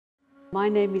My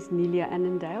name is Nelia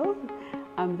Annandale.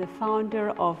 I'm the founder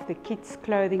of the kids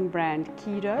clothing brand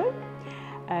KEEDO.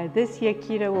 This year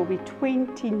KEEDO will be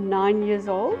 29 years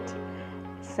old.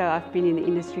 So I've been in the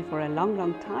industry for a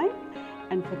long time.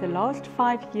 And for the last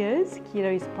 5 years,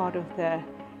 KEEDO is part of the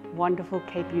wonderful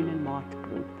Cape Union Mart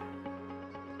Group.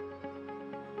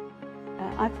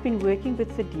 I've been working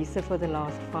with FEDISA for the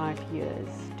last 5 years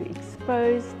to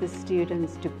expose the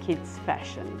students to kids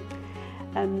fashion.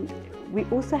 We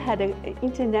also had an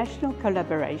international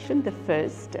collaboration, the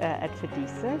first at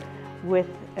FEDISA, with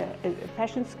a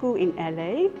fashion school in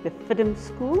LA, the FIDM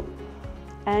school.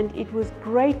 And it was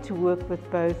great to work with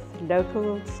both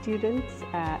local students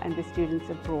and the students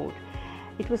abroad.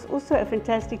 It was also a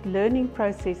fantastic learning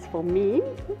process for me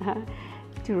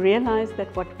to realize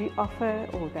that what we offer,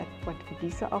 or that what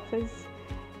FEDISA offers,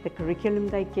 the curriculum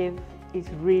they give, is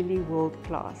really world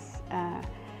class.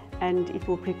 And it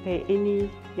will prepare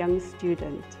any young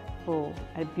student for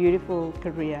a beautiful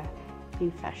career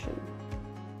in fashion.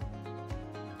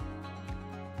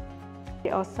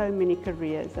 There are so many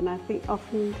careers, and I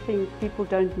often think people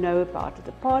don't know about it.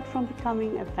 Apart from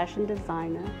becoming a fashion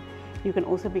designer, you can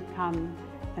also become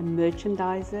a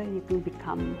merchandiser, you can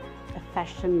become a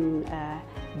fashion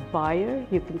buyer,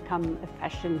 you can become a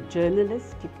fashion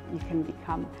journalist, you can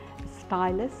become a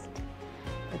stylist,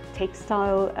 a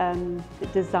textile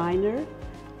designer,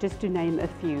 just to name a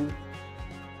few.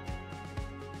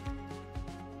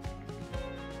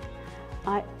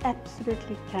 I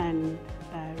absolutely can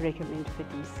recommend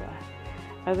FEDISA.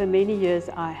 Over many years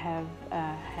I have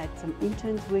had some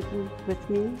interns working with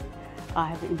me. I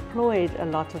have employed a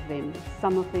lot of them.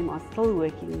 Some of them are still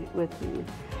working with me.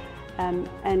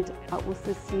 And I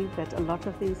also see that a lot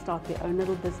of them start their own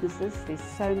little businesses. There's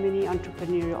so many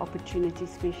entrepreneurial opportunities,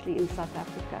 especially in South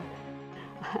Africa.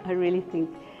 I really think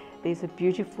there's a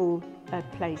beautiful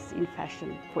place in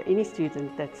fashion for any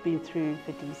student that's been through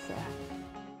FEDISA.